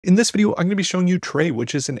In this video, I'm going to be showing you Trae,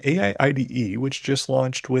 which is an AI IDE, which just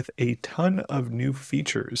launched with a ton of new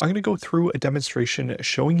features. I'm going to go through a demonstration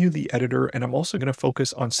showing you the editor, and I'm also going to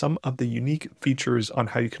focus on some of the unique features on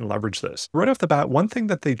how you can leverage this. Right off the bat, one thing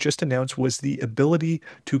that they just announced was the ability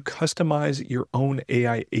to customize your own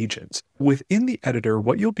AI agents. Within the editor,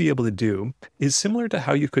 what you'll be able to do is similar to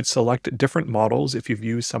how you could select different models if you've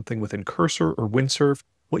used something within Cursor or Windsurf.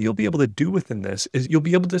 What you'll be able to do within this is you'll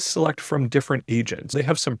be able to select from different agents. They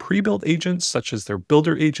have some pre-built agents, such as their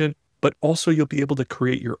builder agent, but also you'll be able to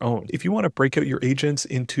create your own. If you want to break out your agents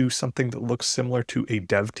into something that looks similar to a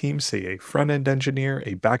dev team, say a front-end engineer,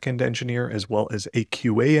 a back-end engineer, as well as a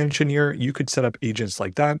QA engineer, you could set up agents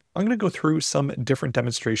like that. I'm going to go through some different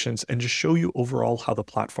demonstrations and just show you overall how the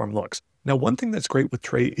platform looks. Now, one thing that's great with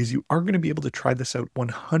Trae is you are going to be able to try this out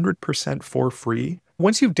 100% for free.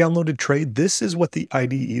 Once you've downloaded Trae, this is what the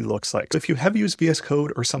IDE looks like. So if you have used VS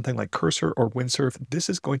Code or something like Cursor or Windsurf, this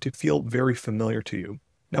is going to feel very familiar to you.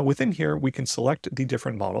 Now within here, we can select the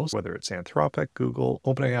different models, whether it's Anthropic, Google,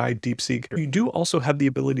 OpenAI, DeepSeek. You do also have the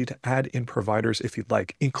ability to add in providers if you'd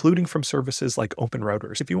like, including from services like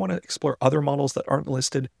OpenRouters. If you want to explore other models that aren't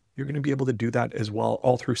listed, you're going to be able to do that as well,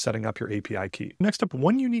 all through setting up your API key. Next up,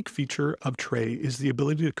 one unique feature of Trae is the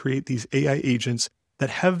ability to create these AI agents that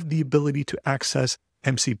have the ability to access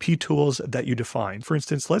MCP tools that you define. For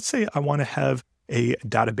instance, let's say I want to have a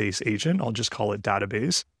database agent. I'll just call it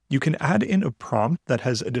database. You can add in a prompt that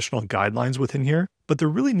has additional guidelines within here. But the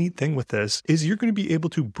really neat thing with this is you're going to be able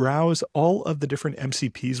to browse all of the different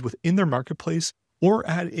MCPs within their marketplace or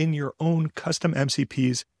add in your own custom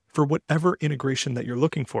MCPs for whatever integration that you're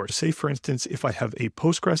looking for. Say, for instance, if I have a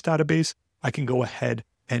Postgres database, I can go ahead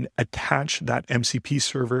and attach that MCP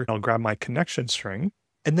server. I'll grab my connection string.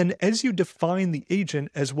 And then as you define the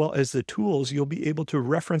agent as well as the tools, you'll be able to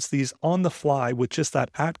reference these on the fly with just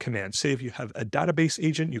that @ command. Say if you have a database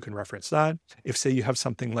agent, you can reference that. If say you have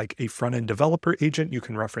something like a front-end developer agent, you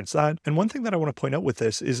can reference that. And one thing that I want to point out with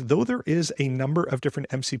this is though there is a number of different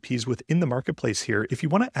MCPs within the marketplace here, if you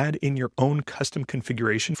want to add in your own custom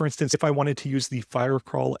configuration, for instance, if I wanted to use the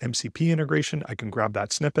Firecrawl MCP integration, I can grab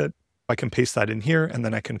that snippet. I can paste that in here and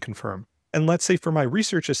then I can confirm. And let's say for my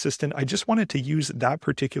research assistant, I just wanted to use that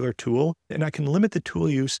particular tool and I can limit the tool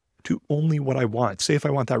use to only what I want. Say if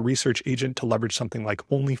I want that research agent to leverage something like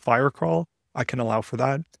only Firecrawl, I can allow for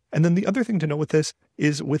that. And then the other thing to know with this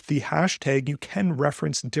is with the hashtag, you can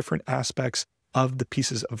reference different aspects of the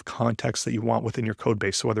pieces of context that you want within your code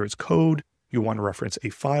base. So whether it's code, you want to reference a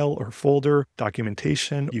file or folder,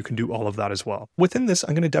 documentation, you can do all of that as well. Within this,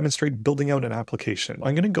 I'm going to demonstrate building out an application.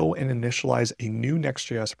 I'm going to go and initialize a new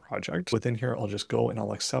Next.js project. Within here, I'll just go and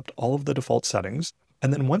I'll accept all of the default settings.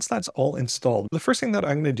 And then once that's all installed, the first thing that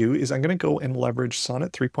I'm going to do is I'm going to go and leverage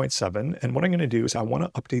Sonnet 3.7. And what I'm going to do is I want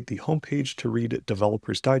to update the homepage to read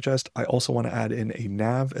Developer's Digest. I also want to add in a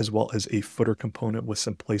nav as well as a footer component with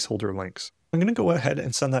some placeholder links. I'm going to go ahead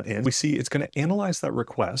and send that in. We see it's going to analyze that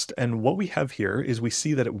request. And what we have here is we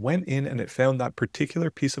see that it went in and it found that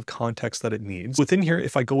particular piece of context that it needs. Within here,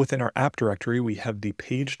 if I go within our app directory, we have the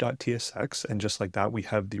page.tsx. And just like that, we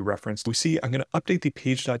have the reference. We see I'm going to update the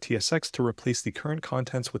page.tsx to replace the current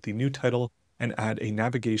contents with the new title and add a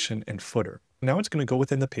navigation and footer. Now it's going to go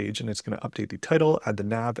within the page and it's going to update the title, add the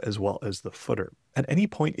nav as well as the footer. At any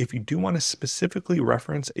point, if you do want to specifically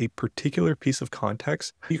reference a particular piece of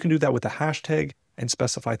context, you can do that with a hashtag and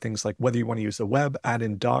specify things like whether you want to use the web, add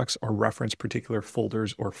in docs, or reference particular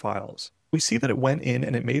folders or files. We see that it went in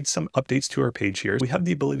and it made some updates to our page here. We have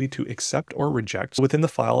the ability to accept or reject. So within the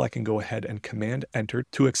file, I can go ahead and command enter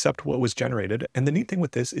to accept what was generated. And the neat thing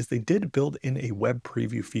with this is they did build in a web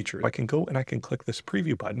preview feature. I can go and I can click this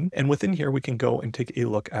preview button. And within here, we can go and take a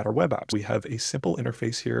look at our web apps. We have a simple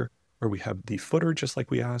interface here where we have the footer just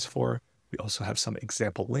like we asked for. We also have some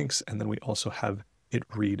example links, and then we also have it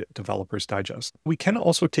read Developer's Digest. We can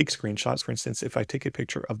also take screenshots. For instance, if I take a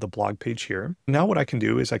picture of the blog page here, now what I can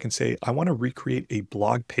do is I can say, I want to recreate a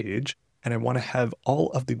blog page and I want to have all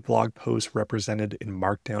of the blog posts represented in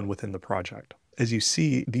Markdown within the project. As you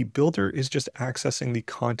see, the builder is just accessing the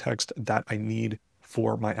context that I need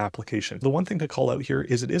for my application. The one thing to call out here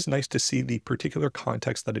is it is nice to see the particular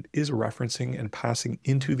context that it is referencing and passing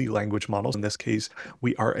into the language models. In this case,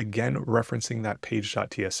 we are again referencing that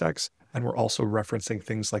page.tsx, and we're also referencing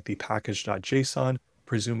things like the package.json,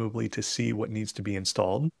 presumably to see what needs to be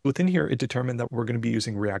installed. Within here, it determined that we're going to be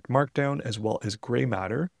using React Markdown as well as Gray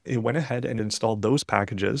Matter. It went ahead and installed those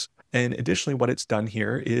packages. And additionally, what it's done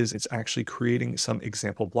here is it's actually creating some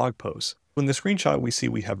example blog posts. In the screenshot, we see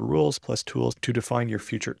we have rules plus tools to define your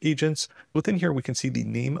future agents. Within here, we can see the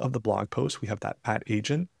name of the blog post. We have that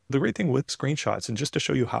 @agent. The great thing with screenshots, and just to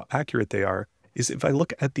show you how accurate they are, is if I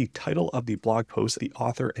look at the title of the blog post, the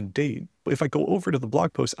author and date, if I go over to the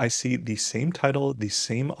blog post, I see the same title, the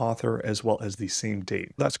same author, as well as the same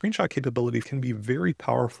date. That screenshot capability can be very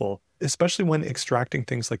powerful, especially when extracting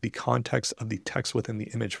things like the context of the text within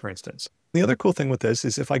the image, for instance. The other cool thing with this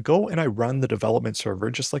is if I go and I run the development server,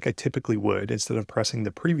 just like I typically would, instead of pressing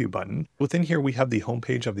the preview button, within here we have the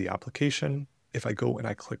homepage of the application. If I go and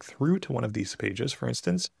I click through to one of these pages, for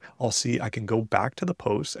instance, I'll see I can go back to the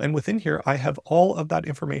post, and within here, I have all of that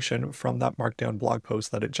information from that markdown blog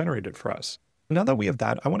post that it generated for us. Now that we have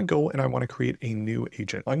that, I want to go and I want to create a new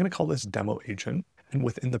agent. I'm going to call this demo agent. And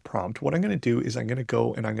within the prompt, what I'm going to do is I'm going to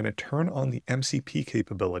go and I'm going to turn on the MCP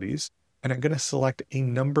capabilities, and I'm going to select a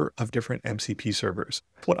number of different MCP servers.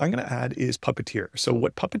 What I'm going to add is Puppeteer. So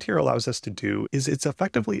what Puppeteer allows us to do is it's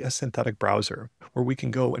effectively a synthetic browser where we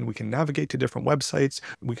can go and we can navigate to different websites,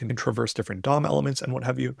 we can traverse different DOM elements and what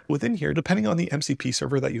have you. Within here, depending on the MCP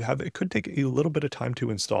server that you have, it could take a little bit of time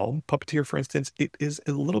to install. Puppeteer, for instance, it is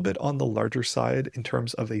a little bit on the larger side in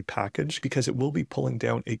terms of a package because it will be pulling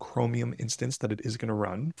down a Chromium instance that it is going to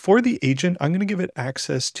run. For the agent, I'm going to give it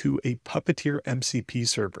access to a Puppeteer MCP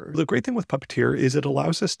server. The great thing with Puppeteer is it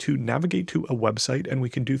allows us to navigate to a website and we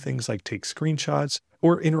can do things like take screenshots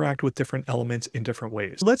or interact with different elements in different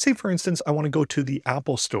ways. Let's say, for instance, I want to go to the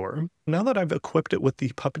Apple Store. Now that I've equipped it with the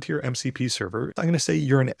Puppeteer MCP server, I'm going to say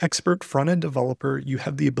you're an expert front-end developer. You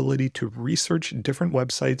have the ability to research different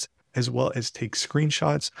websites as well as take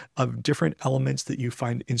screenshots of different elements that you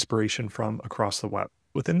find inspiration from across the web.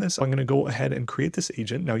 Within this, I'm going to go ahead and create this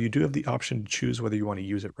agent. Now you do have the option to choose whether you want to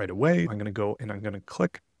use it right away. I'm going to go and I'm going to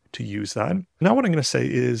click to use that. Now what I'm going to say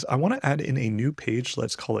is I want to add in a new page.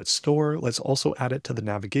 Let's call it store. Let's also add it to the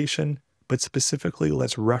navigation, but specifically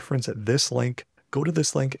let's reference this link, go to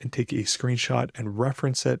this link and take a screenshot and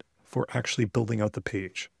reference it for actually building out the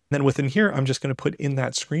page. Then within here, I'm just going to put in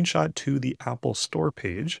that screenshot to the Apple Store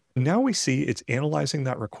page. Now we see it's analyzing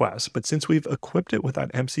that request, but since we've equipped it with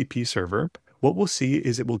that MCP server, what we'll see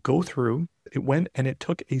is it will go through, it went and it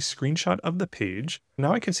took a screenshot of the page.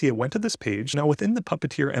 Now I can see it went to this page. Now within the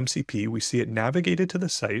Puppeteer MCP, we see it navigated to the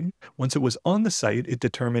site. Once it was on the site, it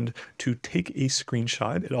determined to take a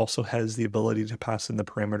screenshot. It also has the ability to pass in the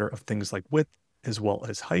parameter of things like width as well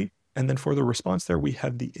as height. And then for the response there, we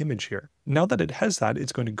have the image here. Now that it has that,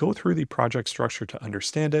 it's going to go through the project structure to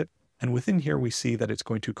understand it. And within here, we see that it's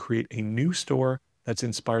going to create a new store that's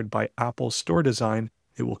inspired by Apple's store design.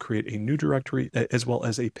 It will create a new directory as well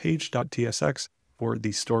as a page.tsx for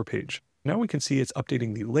the store page. Now we can see it's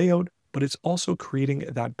updating the layout, but it's also creating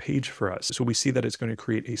that page for us. So we see that it's going to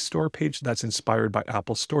create a store page that's inspired by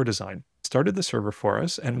Apple store design. Started the server for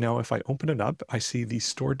us. And now if I open it up, I see the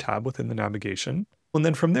store tab within the navigation. And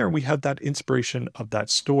then from there, we have that inspiration of that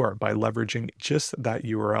store by leveraging just that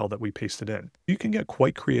URL that we pasted in. You can get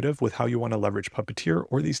quite creative with how you want to leverage Puppeteer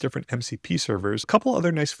or these different MCP servers. A couple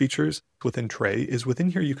other nice features within Trae is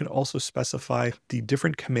within here, you can also specify the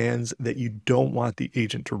different commands that you don't want the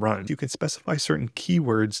agent to run. You can specify certain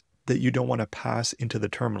keywords that you don't want to pass into the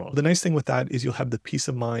terminal. The nice thing with that is you'll have the peace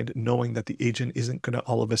of mind knowing that the agent isn't going to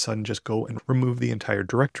all of a sudden just go and remove the entire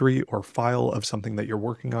directory or file of something that you're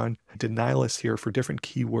working on. Denial is here for different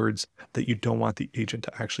keywords that you don't want the agent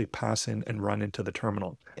to actually pass in and run into the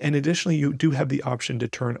terminal. And additionally, you do have the option to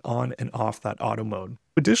turn on and off that auto mode.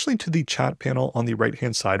 Additionally to the chat panel on the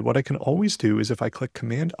right-hand side, what I can always do is if I click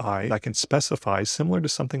Command I can specify similar to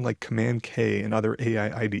something like Command K and other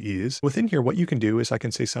AI IDEs. Within here, what you can do is I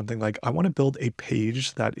can say something like, I want to build a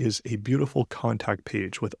page that is a beautiful contact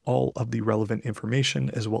page with all of the relevant information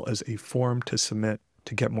as well as a form to submit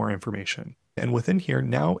to get more information. And within here,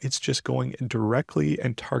 now it's just going directly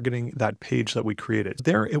and targeting that page that we created.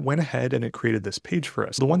 There, it went ahead and it created this page for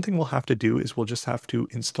us. The one thing we'll have to do is we'll just have to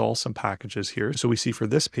install some packages here. So we see for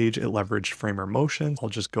this page, it leveraged Framer Motion. I'll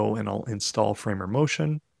just go and I'll install Framer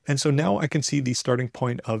Motion. And so now I can see the starting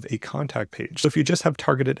point of a contact page. So if you just have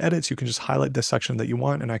targeted edits, you can just highlight the section that you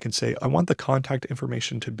want. And I can say, I want the contact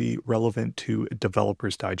information to be relevant to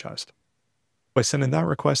Developers Digest. I send in that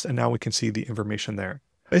request and now we can see the information there.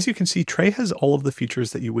 As you can see, Trae has all of the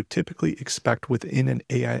features that you would typically expect within an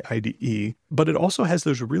AI IDE, but it also has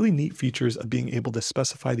those really neat features of being able to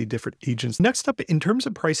specify the different agents. Next up, in terms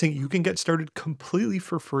of pricing, you can get started completely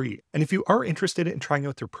for free. And if you are interested in trying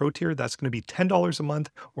out their Pro tier, that's going to be $10 a month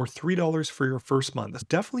or $3 for your first month. That's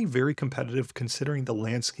definitely very competitive considering the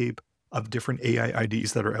landscape of different AI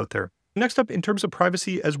IDEs that are out there. Next up, in terms of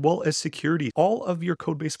privacy as well as security, all of your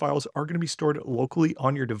Codebase files are going to be stored locally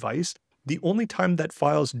on your device. The only time that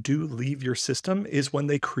files do leave your system is when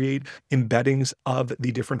they create embeddings of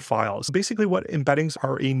the different files. Basically, what embeddings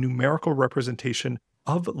are a numerical representation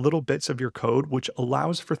of little bits of your code, which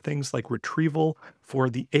allows for things like retrieval for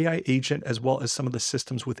the AI agent, as well as some of the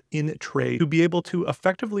systems within Trae to be able to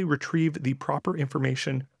effectively retrieve the proper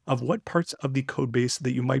information of what parts of the code base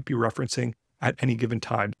that you might be referencing at any given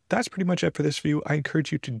time. That's pretty much it for this review. I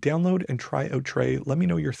encourage you to download and try out Trae. Let me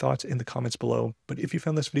know your thoughts in the comments below. But if you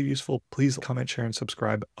found this video useful, please comment, share, and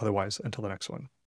subscribe. Otherwise, until the next one.